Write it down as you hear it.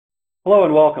Hello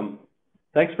and welcome.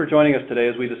 Thanks for joining us today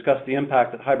as we discuss the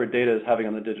impact that hybrid data is having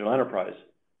on the digital enterprise.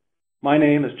 My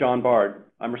name is John Bard.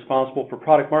 I'm responsible for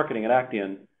product marketing at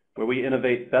Actian, where we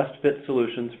innovate best fit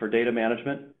solutions for data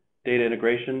management, data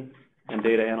integration, and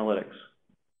data analytics.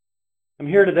 I'm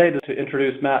here today to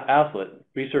introduce Matt Aslett,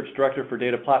 Research Director for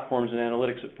Data Platforms and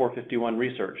Analytics at 451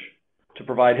 Research, to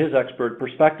provide his expert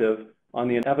perspective on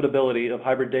the inevitability of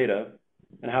hybrid data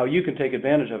and how you can take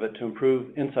advantage of it to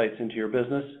improve insights into your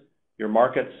business, your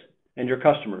markets, and your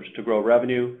customers to grow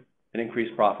revenue and increase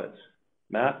profits.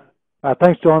 Matt?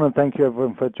 Thanks, John, and thank you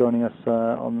everyone for joining us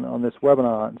on this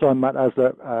webinar. So I'm Matt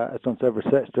Aslett, as John said,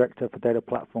 Research Director for Data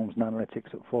Platforms and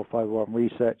Analytics at 451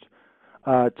 Research.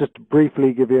 Just to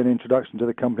briefly give you an introduction to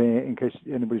the company in case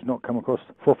anybody's not come across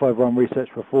 451 Research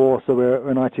before. So we're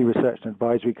an IT research and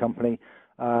advisory company.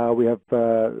 We have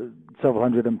several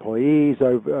hundred employees,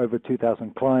 over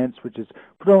 2,000 clients, which is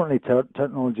predominantly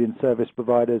technology and service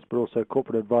providers, but also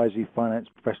corporate advisory, finance,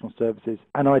 professional services,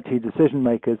 and IT decision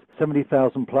makers.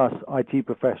 70,000 plus IT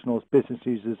professionals, business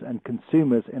users, and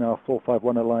consumers in our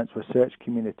 451 Alliance research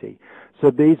community.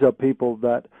 So these are people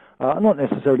that are not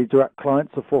necessarily direct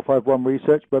clients of 451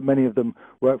 Research, but many of them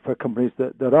work for companies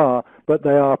that are, but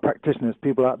they are practitioners,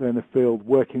 people out there in the field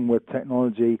working with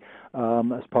technology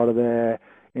as part of their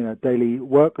daily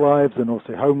work lives and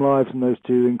also home lives, and those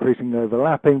two increasingly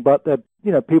overlapping. But they're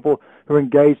people who are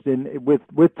engaged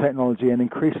with technology and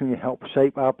increasingly help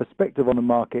shape our perspective on the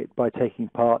market by taking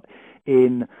part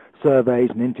in surveys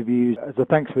and interviews. As a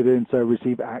thanks for doing so,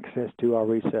 receive access to our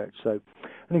research. So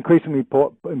an increasingly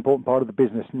important part of the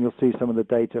business, and you'll see some of the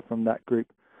data from that group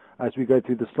as we go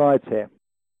through the slides here.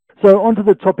 So onto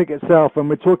the topic itself, and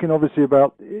we're talking obviously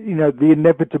about the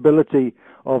inevitability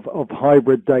of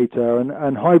hybrid data,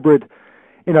 and hybrid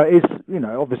is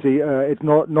obviously it's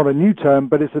not a new term,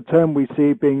 but it's a term we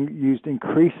see being used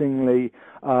increasingly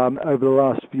over the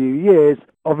last few years,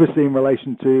 obviously in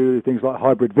relation to things like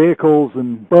hybrid vehicles,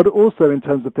 but also in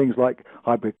terms of things like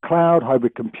hybrid cloud,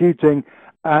 hybrid computing,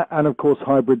 and of course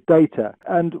hybrid data.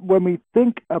 And when we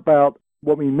think about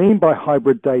what we mean by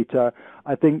hybrid data,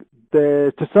 I think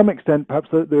to some extent, perhaps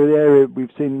the area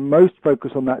we've seen most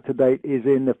focus on that to date is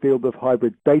in the field of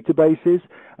hybrid databases,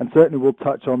 and certainly we'll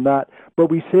touch on that. But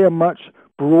we see a much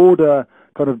broader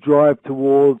kind of drive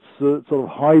towards sort of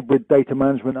hybrid data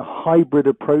management, hybrid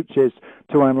approaches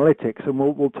to analytics, and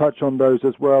we'll touch on those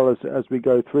as well as we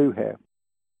go through here.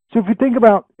 So if we think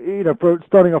about,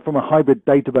 starting off from a hybrid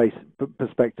database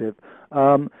perspective,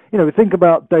 we think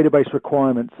about database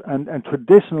requirements, and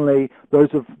traditionally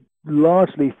those have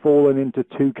largely fallen into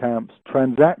two camps: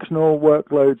 transactional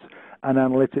workloads and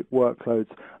analytic workloads.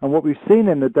 And what we've seen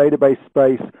in the database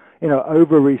space,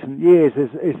 over recent years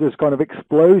is this kind of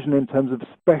explosion in terms of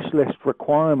specialist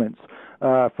requirements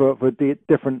for the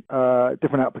different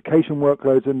application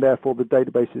workloads, and therefore the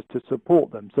databases to support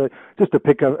them. So just to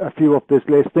pick a few off this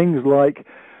list, things like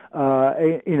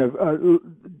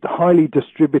highly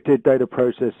distributed data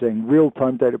processing,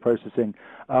 real-time data processing,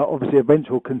 obviously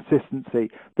eventual consistency,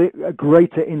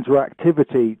 greater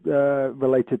interactivity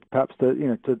related perhaps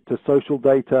to social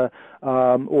data,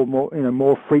 or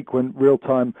more frequent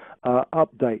real-time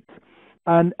updates.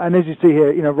 And as you see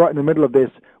here, right in the middle of this,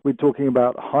 we're talking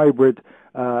about hybrid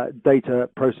data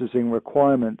processing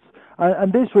requirements,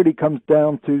 and this really comes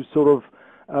down to sort of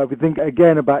we think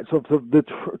again about sort of the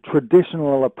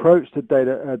traditional approach to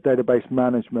database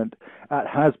management.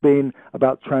 Has been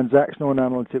about transactional and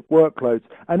analytic workloads,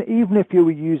 and even if you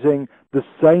were using the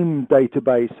same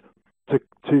database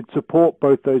to support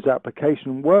both those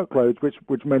application workloads,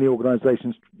 which many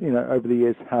organizations over the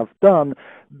years have done,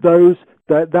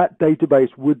 that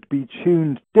database would be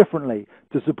tuned differently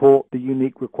to support the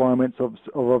unique requirements of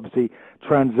obviously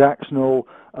transactional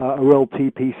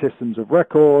OLTP systems of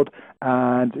record,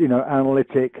 and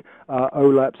analytic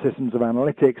OLAP systems of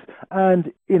analytics,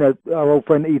 and our old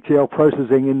friend ETL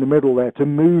processing in the middle there to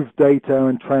move data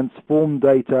and transform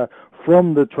data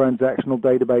from the transactional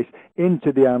database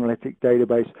into the analytic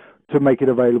database to make it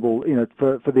available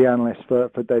for the analysts for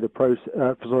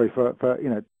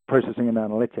processing and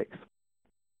analytics.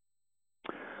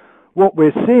 What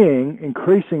we're seeing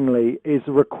increasingly is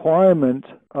a requirement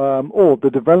or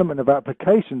the development of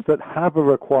applications that have a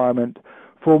requirement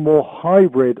for more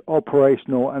hybrid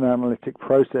operational and analytic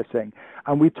processing.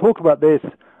 And we talk about this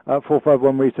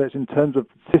 451 Research in terms of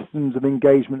systems of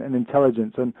engagement and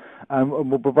intelligence, and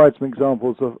we'll provide some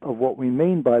examples of what we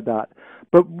mean by that.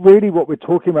 But really what we're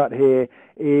talking about here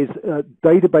is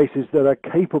databases that are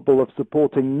capable of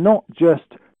supporting not just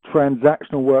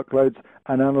transactional workloads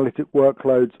and analytic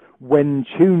workloads when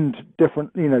tuned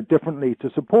differently to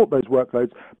support those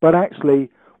workloads, but actually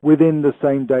within the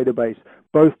same database,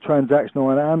 both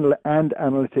transactional and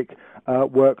analytic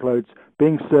workloads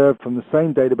being served from the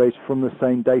same database from the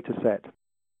same data set.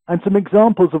 And some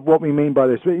examples of what we mean by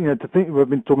this, to think we've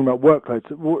been talking about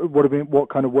workloads. What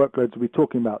kind of workloads are we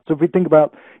talking about? So if we think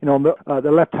about, on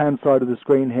the left-hand side of the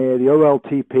screen here, the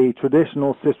OLTP,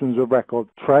 traditional systems of record,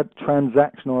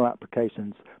 transactional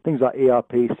applications, things like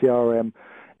ERP, CRM,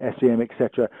 SEM,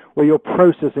 etc., where you're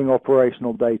processing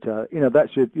operational data.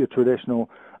 That's your traditional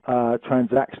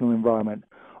transactional environment.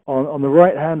 On the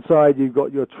right-hand side, you've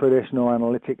got your traditional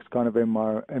analytics kind of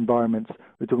environments.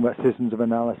 We're talking about systems of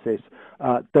analysis,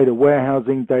 data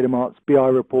warehousing, data marts, BI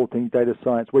reporting, data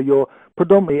science, where you're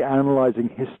predominantly analyzing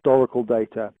historical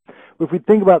data. If we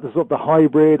think about the sort of the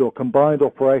hybrid or combined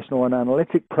operational and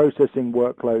analytic processing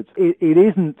workloads, it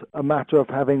isn't a matter of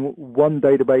having one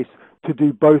database to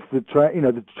do both the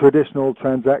traditional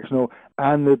transactional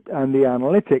and the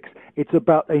analytics. It's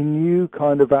about a new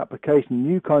kind of application,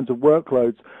 new kinds of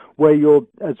workloads where you're,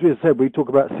 as we said, we talk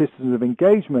about systems of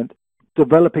engagement,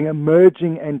 developing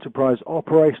emerging enterprise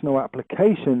operational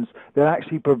applications that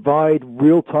actually provide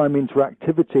real-time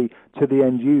interactivity to the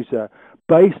end user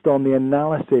based on the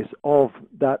analysis of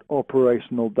that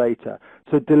operational data.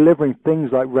 So delivering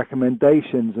things like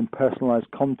recommendations and personalized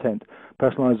content,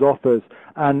 personalized offers,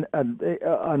 and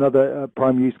another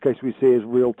prime use case we see is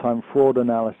real-time fraud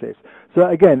analysis. So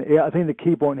again, I think the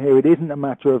key point here, it isn't a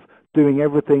matter of doing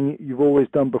everything you've always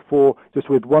done before just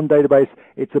with one database.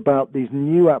 It's about these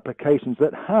new applications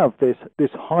that have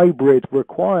this hybrid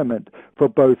requirement for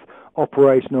both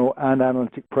operational and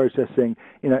analytic processing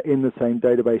in the same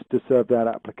database to serve that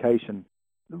application.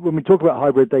 When we talk about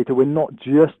hybrid data, we're not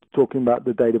just talking about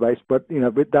the database, but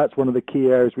that's one of the key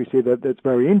areas we see that's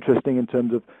very interesting in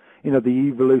terms of the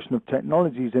evolution of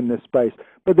technologies in this space.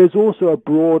 But there's also a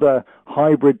broader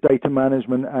hybrid data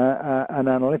management and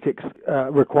analytics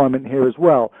requirement here as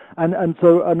well. And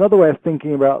so another way of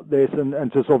thinking about this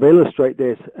and to sort of illustrate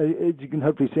this, as you can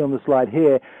hopefully see on the slide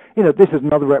here, this is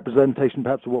another representation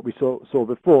perhaps of what we saw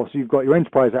before. So you've got your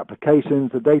enterprise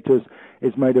applications, the data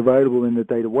is made available in the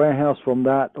data warehouse from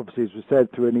that, obviously as we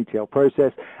said, through an ETL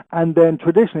process. And then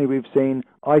traditionally we've seen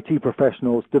IT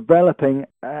professionals developing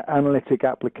analytic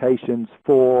applications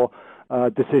for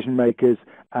decision makers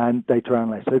and data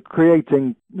analysts, so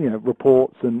creating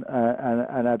reports and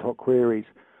ad hoc queries.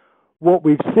 What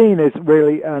we've seen is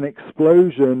really an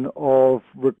explosion of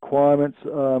requirements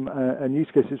and use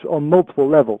cases on multiple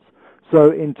levels.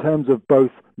 So in terms of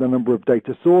both the number of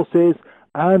data sources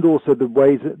and also the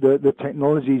ways that the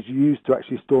technologies used to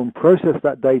actually store and process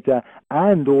that data,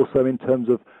 and also in terms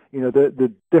of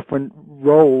the different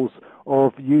roles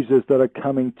of users that are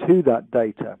coming to that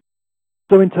data.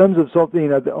 So in terms of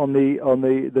on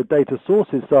the data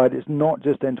sources side, it's not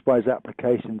just enterprise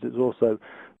applications. It's also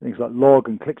things like log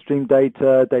and clickstream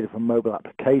data from mobile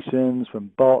applications,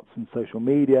 from bots and social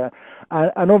media,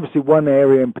 and obviously one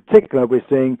area in particular we're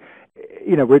seeing.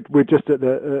 We're just at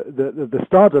the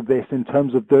start of this in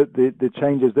terms of the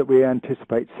changes that we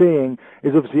anticipate seeing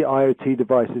is obviously IoT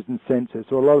devices and sensors.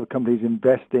 So a lot of companies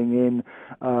investing in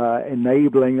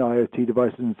enabling IoT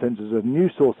devices and sensors as a new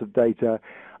source of data.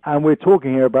 And we're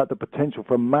talking here about the potential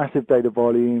for massive data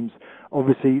volumes,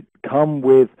 obviously come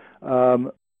with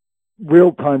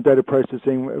real-time data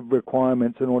processing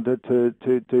requirements in order to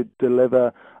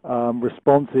deliver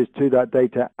responses to that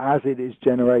data as it is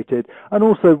generated. And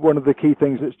also one of the key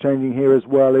things that's changing here as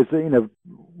well is that,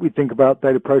 we think about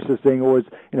data processing always,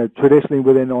 traditionally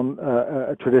within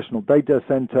a traditional data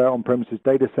center, on-premises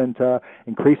data center,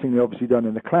 increasingly obviously done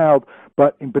in the cloud,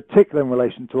 but in particular in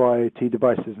relation to IoT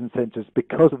devices and sensors,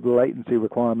 because of the latency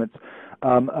requirements,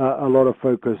 a lot of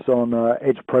focus on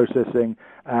edge processing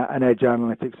and edge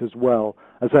analytics as well.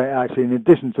 As I actually, in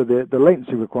addition to the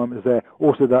latency requirements there,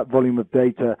 also that volume of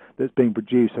data that's being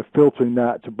produced, so filtering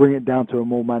that to bring it down to a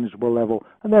more manageable level.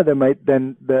 And there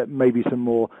may be some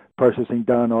more processing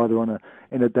done either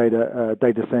in a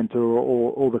data center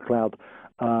or the cloud,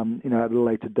 at a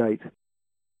later date.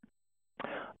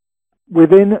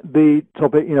 Within the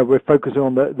topic, we're focusing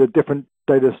on the different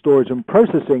data storage and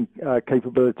processing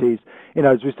capabilities.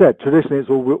 As we said, traditionally it's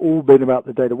all been about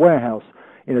the data warehouse.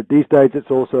 These days it's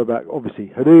also about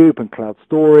obviously Hadoop and cloud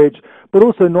storage, but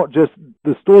also not just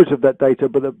the storage of that data,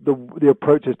 but the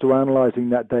approaches to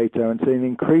analyzing that data, and seeing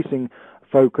increasing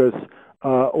focus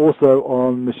also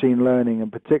on machine learning, in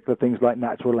particular things like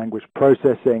natural language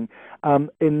processing,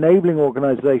 enabling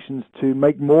organizations to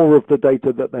make more of the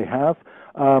data that they have,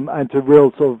 and to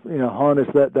real harness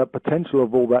that potential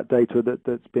of all that data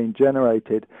that's being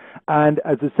generated. And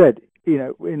as I said,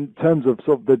 in terms of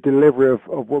sort of the delivery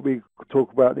of what we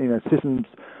talk about, systems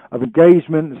of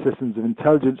engagement, systems of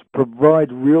intelligence,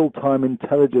 provide real-time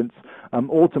intelligence,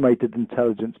 automated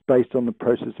intelligence based on the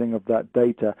processing of that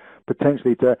data,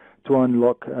 potentially to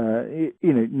unlock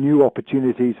new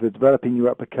opportunities for developing new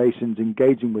applications,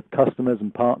 engaging with customers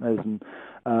and partners, and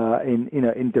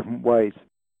in different ways.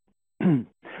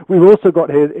 We've also got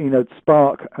here,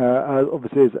 Spark,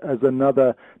 obviously as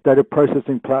another data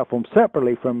processing platform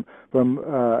separately from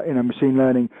machine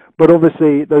learning. But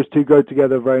obviously those two go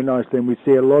together very nicely, and we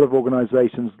see a lot of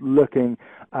organizations looking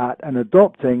at and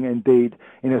adopting, indeed,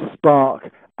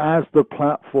 Spark as the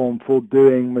platform for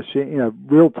doing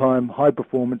real-time,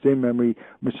 high-performance, in-memory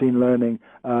machine learning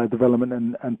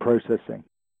development and processing.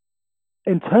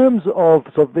 In terms of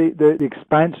sort of the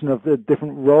expansion of the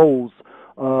different roles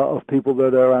of people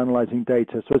that are analyzing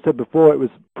data. So I said before, it was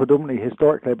predominantly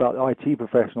historically about IT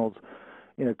professionals,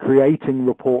 creating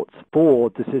reports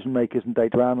for decision makers and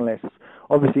data analysts.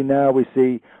 Obviously now we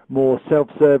see more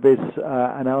self-service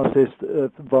analysis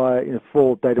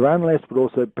for data analysts, but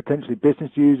also potentially business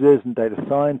users and data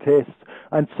scientists.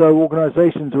 And so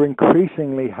organizations are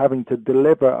increasingly having to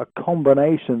deliver a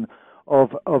combination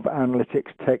of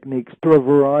analytics techniques to a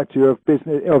variety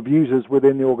of users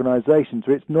within the organization.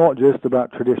 So it's not just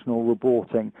about traditional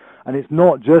reporting, and it's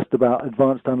not just about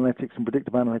advanced analytics and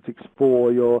predictive analytics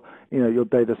for your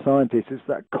data scientists. It's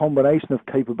that combination of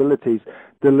capabilities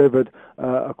delivered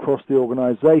across the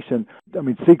organization. I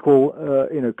mean,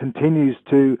 SQL continues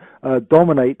to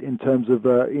dominate in terms of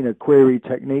query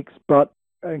techniques, but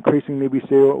increasingly we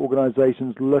see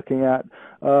organizations looking at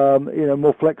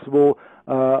more flexible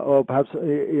or perhaps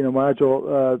more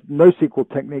agile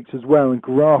NoSQL techniques as well, and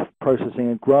graph processing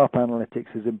and graph analytics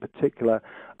is in particular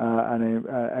an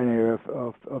area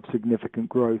of significant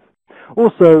growth.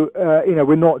 Also,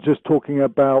 we're not just talking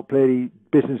about clearly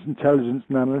business intelligence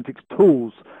and analytics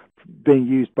tools being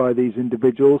used by these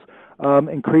individuals.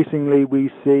 Increasingly,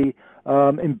 we see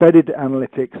embedded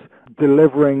analytics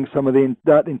delivering some of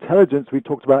that intelligence we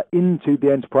talked about into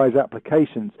the enterprise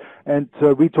applications. And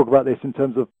so we talk about this in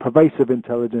terms of pervasive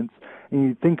intelligence. And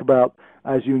you think about,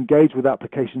 as you engage with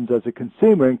applications as a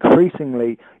consumer,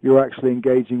 increasingly you're actually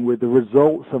engaging with the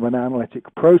results of an analytic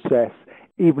process,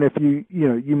 even if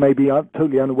you may be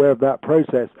totally unaware of that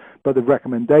process, but the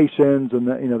recommendations and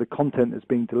the content that's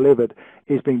being delivered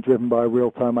is being driven by a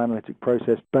real-time analytic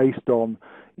process based on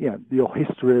your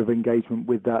history of engagement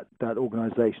with that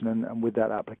organization and with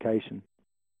that application.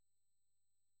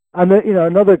 And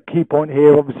another key point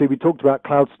here, obviously, we talked about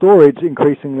cloud storage,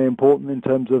 increasingly important in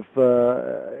terms of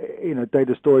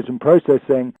data storage and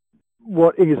processing.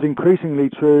 What is increasingly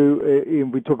true,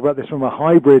 we talk about this from a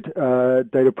hybrid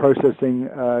data processing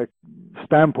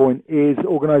standpoint, is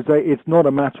it's not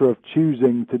a matter of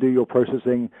choosing to do your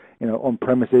processing on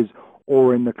premises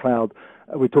or in the cloud.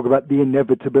 We talk about the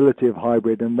inevitability of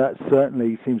hybrid, and that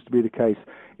certainly seems to be the case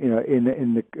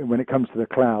when it comes to the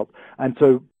cloud. And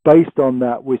so based on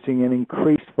that, we're seeing an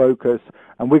increased focus,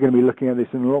 and we're going to be looking at this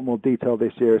in a lot more detail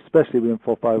this year, especially within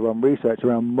 451 research,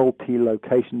 around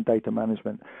multi-location data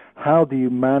management. How do you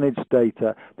manage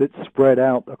data that's spread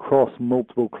out across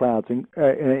multiple clouds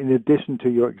in addition to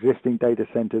your existing data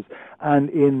centers and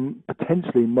in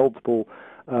potentially multiple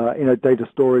data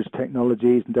storage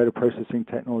technologies and data processing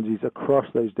technologies across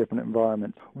those different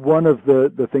environments? One of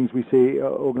the things we see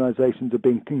organizations are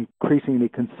being increasingly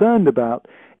concerned about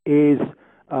is,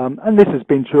 and this has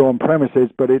been true on premises,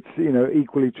 but it's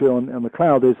equally true on the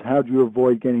cloud, is how do you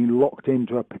avoid getting locked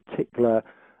into a particular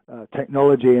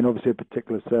technology and obviously a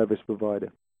particular service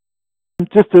provider.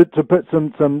 Just to put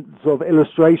some sort of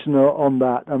illustration on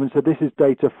that, I mean, so this is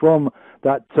data from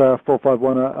that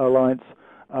 451 Alliance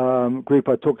group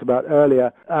I talked about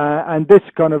earlier, and this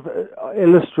kind of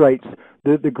illustrates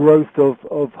the growth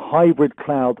of hybrid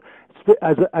cloud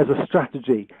as a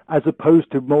strategy, as opposed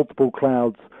to multiple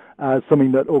clouds as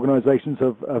something that organizations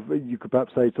have you could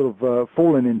perhaps say, sort of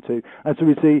fallen into. And so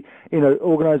we see,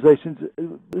 organizations,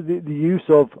 the use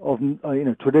of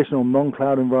traditional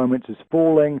non-cloud environments is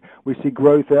falling. We see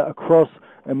growth across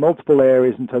multiple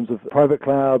areas in terms of private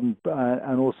cloud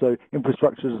and also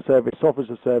infrastructure as a service, software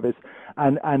as a service,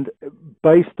 and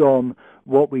based on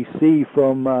what we see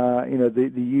from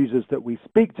the users that we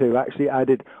speak to, actually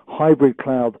added hybrid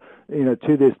cloud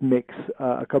to this mix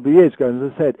a couple of years ago. And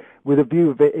as I said, with a view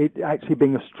of it actually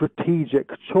being a strategic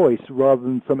choice rather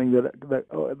than something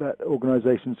that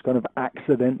organizations kind of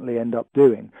accidentally end up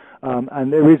doing.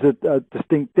 And there is a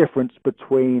distinct difference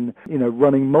between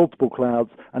running multiple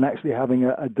clouds and actually having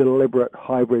a deliberate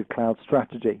hybrid cloud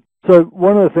strategy. So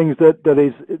one of the things that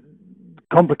is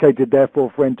complicated,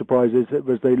 therefore, for enterprises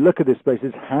as they look at this space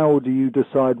is how do you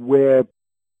decide where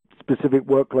specific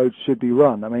workloads should be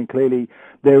run? I mean, clearly,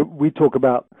 we talk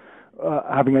about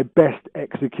having a best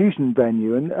execution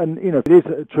venue, and it is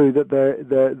true that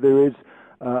there is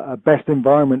a best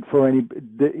environment for any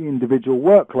individual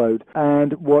workload,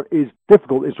 and what is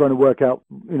difficult is trying to work out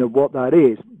what that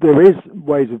is. There is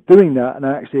ways of doing that, and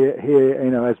actually here,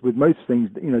 as with most things,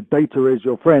 data is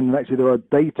your friend, and actually there are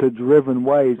data-driven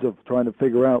ways of trying to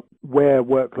figure out where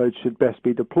workloads should best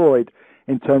be deployed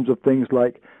in terms of things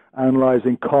like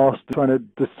analyzing cost, trying to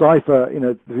decipher,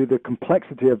 through the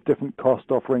complexity of different cost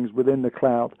offerings within the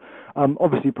cloud.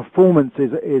 Obviously, performance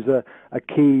is a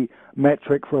key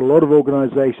metric for a lot of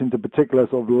organizations, in particular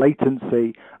sort of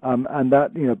latency, and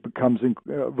that becomes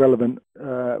relevant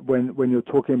when you're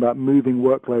talking about moving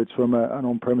workloads from an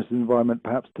on-premises environment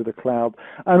perhaps to the cloud,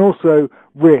 and also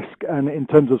risk, and in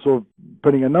terms of sort of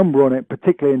putting a number on it,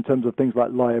 particularly in terms of things like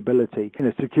liability.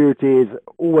 Security is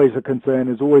always a concern,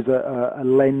 is always a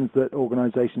lens that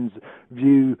organizations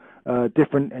view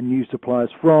different and new suppliers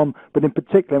from, but in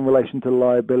particular in relation to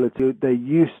liability, they're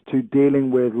used to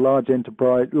dealing with large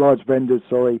vendors,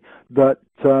 that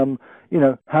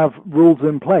have rules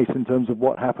in place in terms of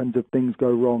what happens if things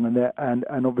go wrong,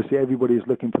 and obviously everybody is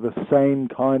looking for the same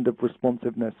kind of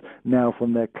responsiveness now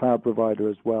from their cloud provider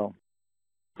as well.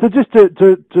 So just to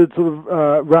sort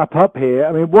of wrap up here,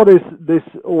 I mean, what is this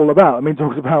all about? I mean, it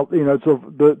talks about sort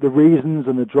of the reasons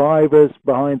and the drivers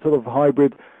behind sort of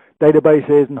hybrid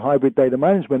databases and hybrid data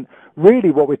management. Really,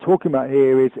 what we're talking about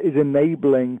here is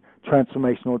enabling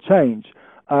transformational change.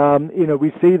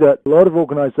 We see that a lot of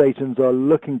organizations are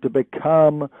looking to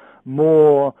become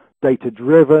more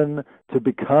data-driven, to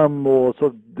become more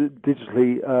sort of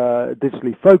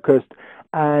digitally focused.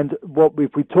 And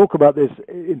if we talk about this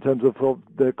in terms of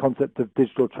the concept of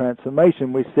digital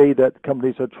transformation, we see that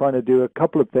companies are trying to do a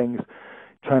couple of things: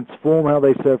 transform how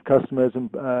they serve customers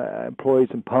and employees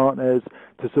and partners,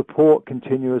 to support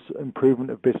continuous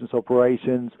improvement of business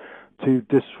operations, to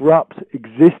disrupt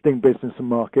existing business and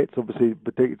markets, obviously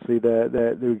particularly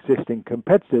their existing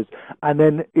competitors, and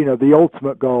then the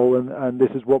ultimate goal, and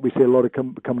this is what we see a lot of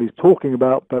companies talking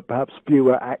about, but perhaps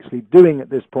fewer actually doing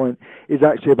at this point, is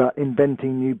actually about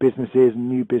inventing new businesses and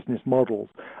new business models,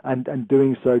 and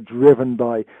doing so driven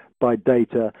by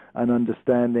data and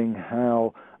understanding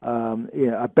how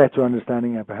a better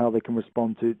understanding of how they can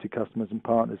respond to customers and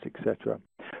partners, etc.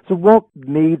 So what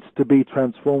needs to be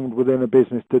transformed within a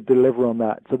business to deliver on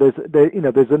that? So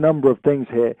there's a number of things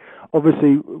here.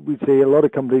 Obviously, we see a lot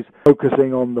of companies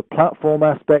focusing on the platform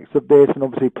aspects of this, and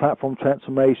obviously platform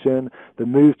transformation, the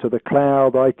move to the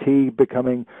cloud, IT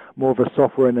becoming more of a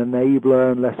software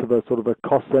enabler and less of a sort of a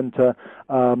cost center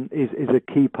is a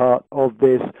key part of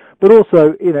this. But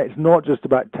also, it's not just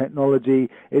about technology;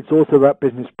 it's also about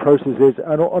business processes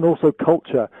and also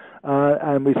culture.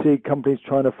 And we see companies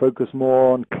trying to focus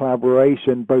more on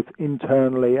collaboration, both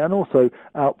internally and also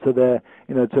out to their,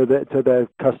 to their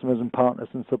customers and partners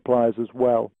and suppliers as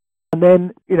well. And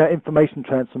then, information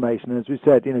transformation. As we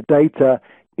said, data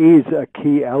is a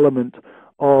key element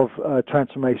of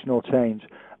transformational change,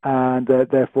 and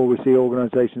therefore we see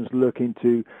organizations looking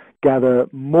to gather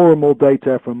more and more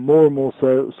data from more and more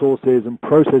sources and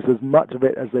process as much of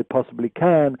it as they possibly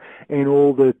can in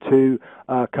order to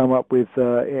come up with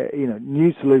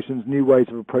new solutions, new ways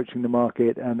of approaching the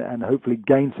market, and hopefully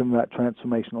gain some of that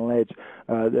transformational edge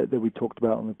that we talked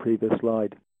about on the previous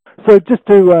slide. So just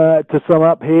to sum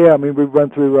up here, I mean, we've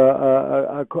run through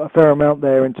a fair amount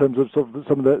there in terms of sort of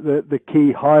some of the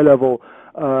key high-level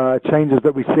changes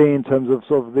that we see in terms of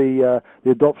sort of the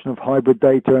adoption of hybrid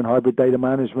data and hybrid data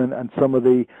management, and some of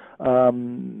the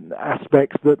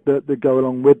aspects that go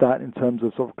along with that in terms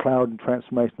of sort of cloud and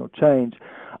transformational change.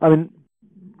 I mean,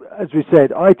 as we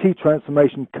said, IT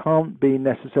transformation can't be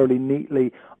necessarily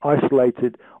neatly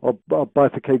isolated or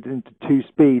bifurcated into two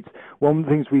speeds. One of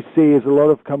the things we see is a lot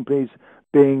of companies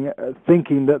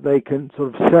thinking that they can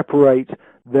sort of separate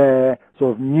their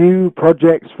sort of new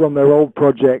projects from their old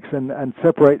projects and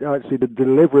separate actually the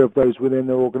delivery of those within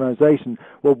their organization.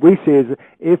 What we see is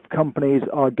if companies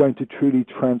are going to truly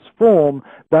transform,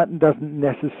 that doesn't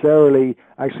necessarily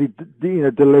actually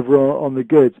deliver on the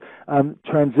goods.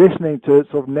 Transitioning to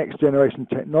sort of next generation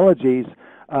technologies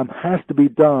has to be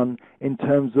done in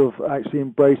terms of actually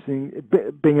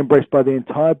being embraced by the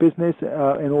entire business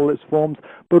in all its forms,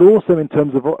 but also in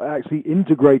terms of actually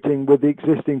integrating with the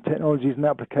existing technologies and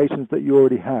applications that you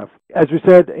already have. As we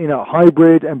said,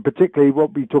 hybrid, and particularly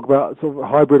what we talk about, sort of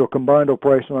hybrid or combined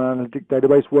operational analytic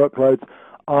database workloads,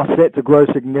 are set to grow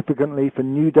significantly for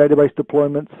new database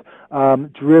deployments,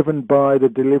 driven by the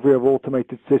delivery of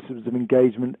automated systems of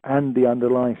engagement and the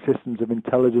underlying systems of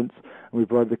intelligence. And we've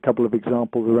provided a couple of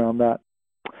examples around that.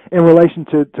 In relation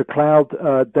to cloud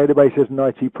databases and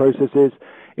IT processes,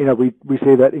 we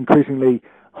see that increasingly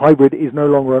hybrid is no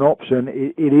longer an option.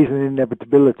 It is an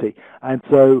inevitability. And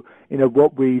so,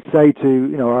 what we say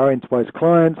to, our enterprise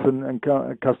clients and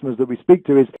customers that we speak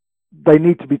to is they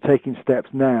need to be taking steps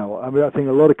now. I mean, I think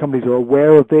a lot of companies are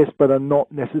aware of this, but are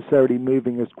not necessarily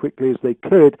moving as quickly as they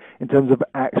could in terms of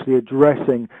actually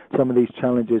addressing some of these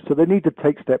challenges. So they need to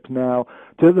take steps now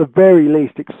to, at the very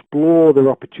least, explore their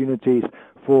opportunities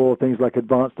for things like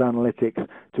advanced analytics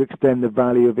to extend the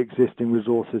value of existing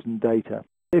resources and data.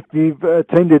 If you've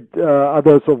attended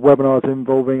other sort of webinars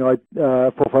involving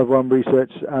 451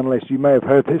 research analysts, you may have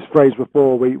heard this phrase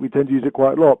before. We tend to use it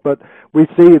quite a lot, but we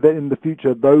see that in the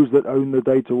future, those that own the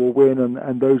data will win,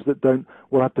 and those that don't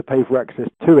will have to pay for access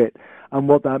to it. And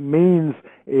what that means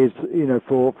is,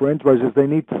 for enterprises, they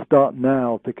need to start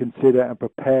now to consider and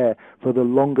prepare for the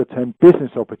longer-term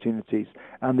business opportunities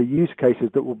and the use cases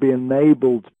that will be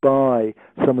enabled by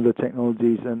some of the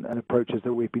technologies and approaches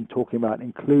that we've been talking about,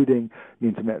 including the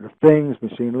Internet of Things,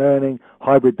 machine learning,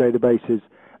 hybrid databases,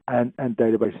 and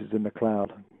databases in the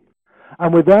cloud.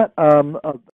 And with that,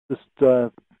 I'll just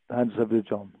hand this over to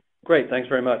John. Great, thanks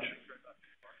very much.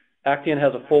 Actian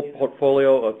has a full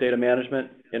portfolio of data management,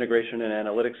 integration, and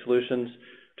analytics solutions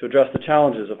to address the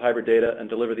challenges of hybrid data and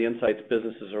deliver the insights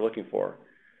businesses are looking for.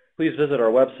 Please visit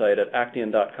our website at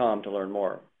actian.com to learn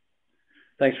more.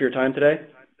 Thanks for your time today.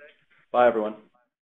 Bye, everyone.